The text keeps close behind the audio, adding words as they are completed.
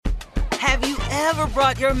Have you ever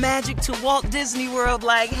brought your magic to Walt Disney World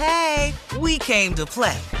like, hey, we came to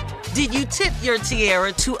play? Did you tip your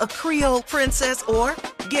tiara to a Creole princess or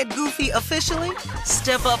get goofy officially?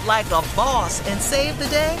 Step up like a boss and save the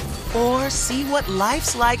day? Or see what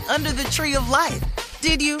life's like under the tree of life?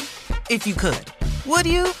 Did you? If you could. Would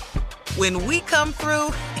you? When we come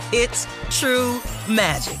through, it's true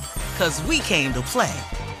magic. 'Cause we came to play.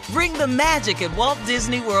 Bring the magic at Walt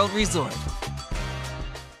Disney World Resort.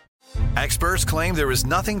 Experts claim there is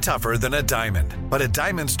nothing tougher than a diamond. But at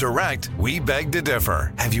Diamonds Direct, we beg to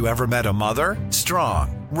differ. Have you ever met a mother?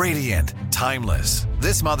 Strong, radiant, timeless.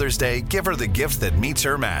 This Mother's Day, give her the gift that meets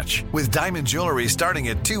her match. With diamond jewelry starting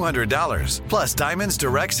at $200. Plus Diamonds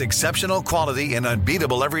Direct's exceptional quality and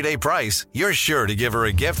unbeatable everyday price, you're sure to give her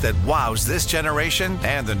a gift that wows this generation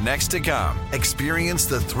and the next to come. Experience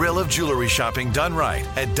the thrill of jewelry shopping done right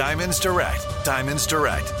at Diamonds Direct. Diamonds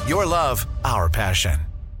Direct. Your love, our passion.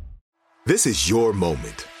 This is your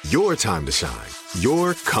moment, your time to shine,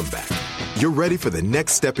 your comeback. You're ready for the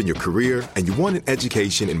next step in your career, and you want an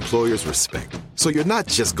education employers respect. So you're not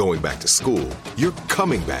just going back to school, you're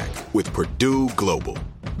coming back with Purdue Global.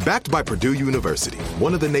 Backed by Purdue University,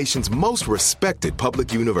 one of the nation's most respected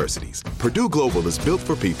public universities, Purdue Global is built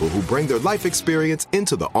for people who bring their life experience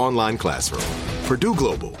into the online classroom. Purdue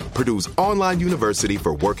Global, Purdue's online university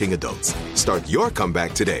for working adults. Start your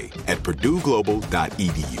comeback today at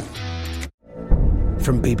purdueglobal.edu.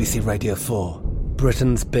 From BBC Radio 4,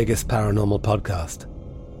 Britain's biggest paranormal podcast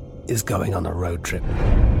is going on a road trip.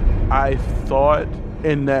 I thought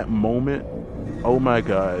in that moment, oh my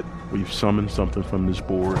God, we've summoned something from this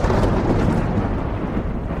board.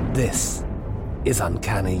 This is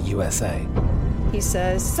Uncanny USA. He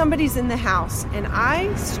says, somebody's in the house, and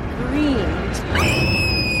I screamed.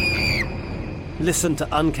 Listen to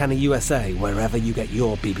Uncanny USA wherever you get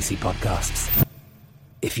your BBC podcasts,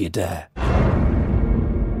 if you dare.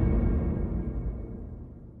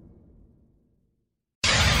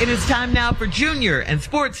 It is time now for Junior and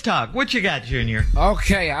Sports Talk. What you got, Junior?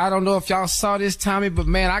 Okay, I don't know if y'all saw this, Tommy, but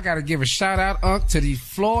man, I got to give a shout out, Unc, to the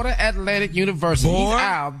Florida Atlantic University. Boy. He's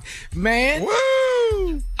out. Man,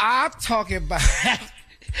 Woo! I'm talking about...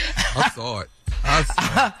 I saw it.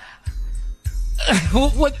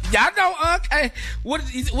 What y'all know, Unc? Hey, what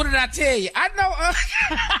did I tell you? I know, Unc.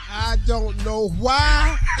 I don't know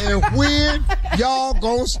why and when y'all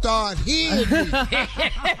gonna start hearing me.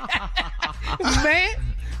 Man.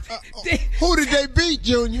 Who did they beat,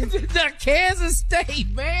 Junior? The Kansas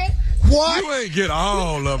State, man. What? You ain't get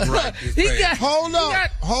all of them right. Hold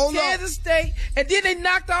up. Kansas State, and then they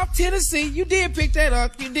knocked off Tennessee. You did pick that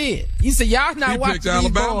up. You did. You said y'all not watching. You picked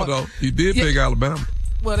Alabama, though. You did pick Alabama.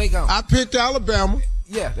 Well, they go. I picked Alabama.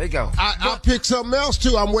 Yeah, they go. I picked something else,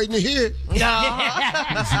 too. I'm waiting to hear it.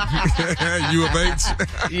 You of H?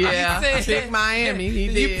 Yeah, pick Miami. He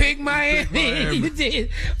did. You picked Miami. You did.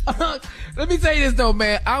 Let me tell you this, though,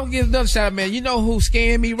 man. I'll give another shout out, man. You know who's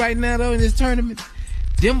scaring me right now, though, in this tournament?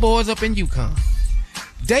 Them boys up in UConn.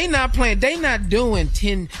 They not playing. They not doing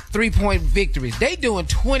 10 3-point victories. They doing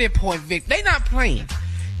 20-point victories. They not playing.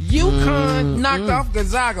 UConn knocked off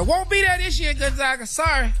Gonzaga. Won't be there this year, Gonzaga.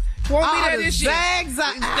 Sorry. Won't be there this year. Zags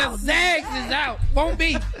are out. The Zags is out. Won't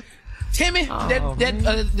be. Timmy,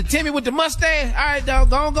 the Timmy with the mustache. All right, dog.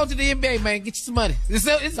 Go to the NBA, man. Get you some money.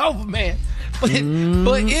 It's over, man. But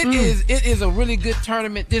it is a really good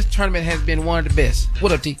tournament. This tournament has been one of the best.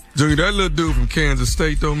 What up, T? Junior, that little dude from Kansas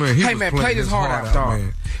State, though, man. Hey, man, played his heart out, dog.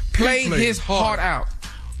 Man. Played his heart out.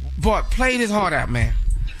 Boy, played his heart out, man.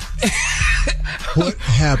 What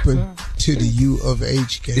happened to the U of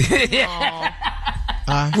H game?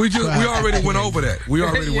 We already went over that. We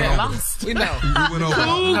already went over that. We know. We went over that.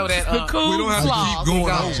 We know that. We don't have to keep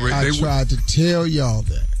going over it. I tried to tell y'all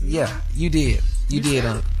that. Yeah, you did. You did,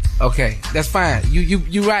 Unc. Okay, that's fine.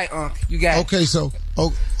 You right, Unc. You got it.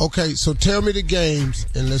 Okay, so tell me the games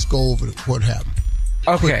and let's go over what happened.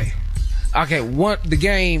 Okay. The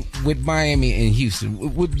game with Miami and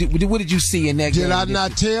Houston. What did you see in that game? Did I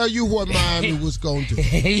not tell you what Miami was going to do?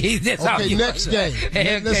 Okay, next game.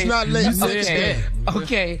 Let's not let next game.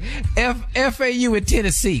 Okay, FAU and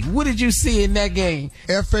Tennessee. What did you see in that game?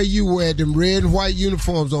 FAU had them red and white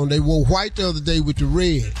uniforms on. They wore white the other day with the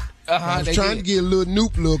red. I was trying to get a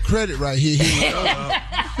little credit right here.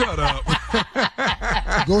 Shut up.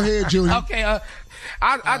 Go ahead, Junior. Okay,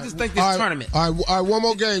 I just think this tournament. All right, one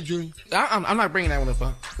more game, Junior. I'm not bringing that one up.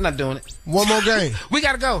 I'm not doing it. One more game. We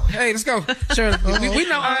got to go. Hey, let's go. Sure. We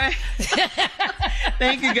know. All right.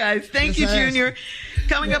 Thank you, guys. Thank you, Junior.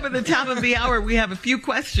 Coming up at the top of the hour, we have a few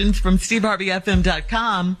questions from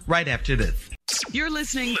SteveHarveyFM.com right after this. You're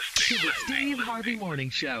listening to the Steve Harvey Morning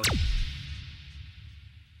Show.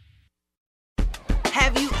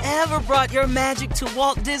 Have you ever brought your magic to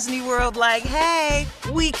Walt Disney World like, hey,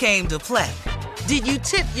 we came to play? Did you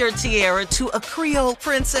tip your tiara to a Creole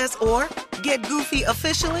princess or get goofy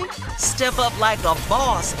officially? Step up like a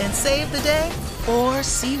boss and save the day? Or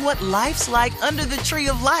see what life's like under the tree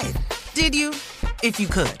of life? Did you? If you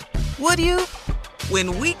could. Would you?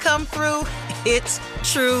 When we come through, it's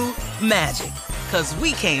true magic. 'Cause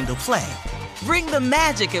we came to play. Bring the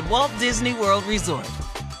magic at Walt Disney World Resort.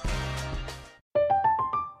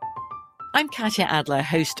 I'm Katya Adler,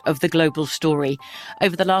 host of The Global Story.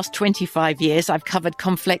 Over the last 25 years, I've covered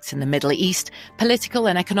conflicts in the Middle East, political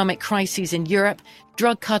and economic crises in Europe,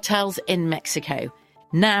 drug cartels in Mexico.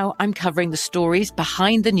 Now I'm covering the stories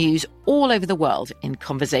behind the news all over the world in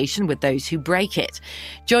conversation with those who break it.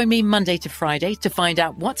 Join me Monday to Friday to find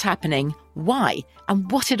out what's happening, why, and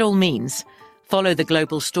what it all means. Follow The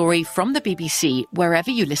Global Story from the BBC wherever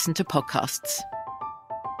you listen to podcasts.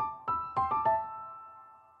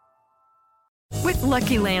 With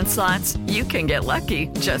Lucky Land Slots, you can get lucky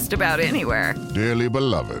just about anywhere. Dearly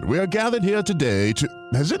beloved, we are gathered here today to...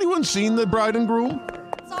 Has anyone seen the bride and groom?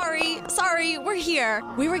 Sorry, we're here.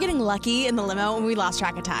 We were getting lucky in the limo and we lost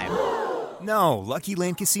track of time. No, Lucky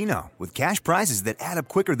Land Casino, with cash prizes that add up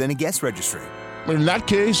quicker than a guest registry. In that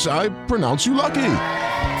case, I pronounce you lucky.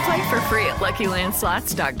 Play for free at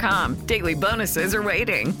LuckyLandSlots.com. Daily bonuses are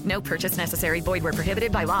waiting. No purchase necessary. Void where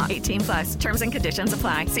prohibited by law. 18+. Terms and conditions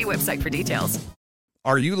apply. See website for details.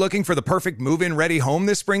 Are you looking for the perfect move-in ready home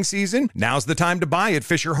this spring season? Now's the time to buy at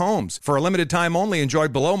Fisher Homes. For a limited time only, enjoy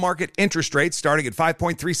below-market interest rates starting at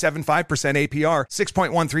 5.375% APR,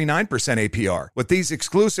 6.139% APR. With these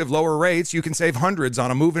exclusive lower rates, you can save hundreds on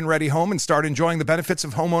a move-in ready home and start enjoying the benefits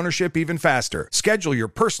of home ownership even faster. Schedule your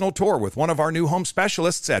personal tour with one of our new home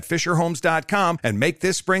specialists at FisherHomes.com and make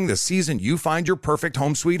this spring the season you find your perfect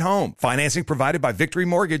home sweet home. Financing provided by Victory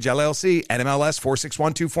Mortgage, LLC, NMLS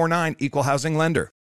 461249, Equal Housing Lender.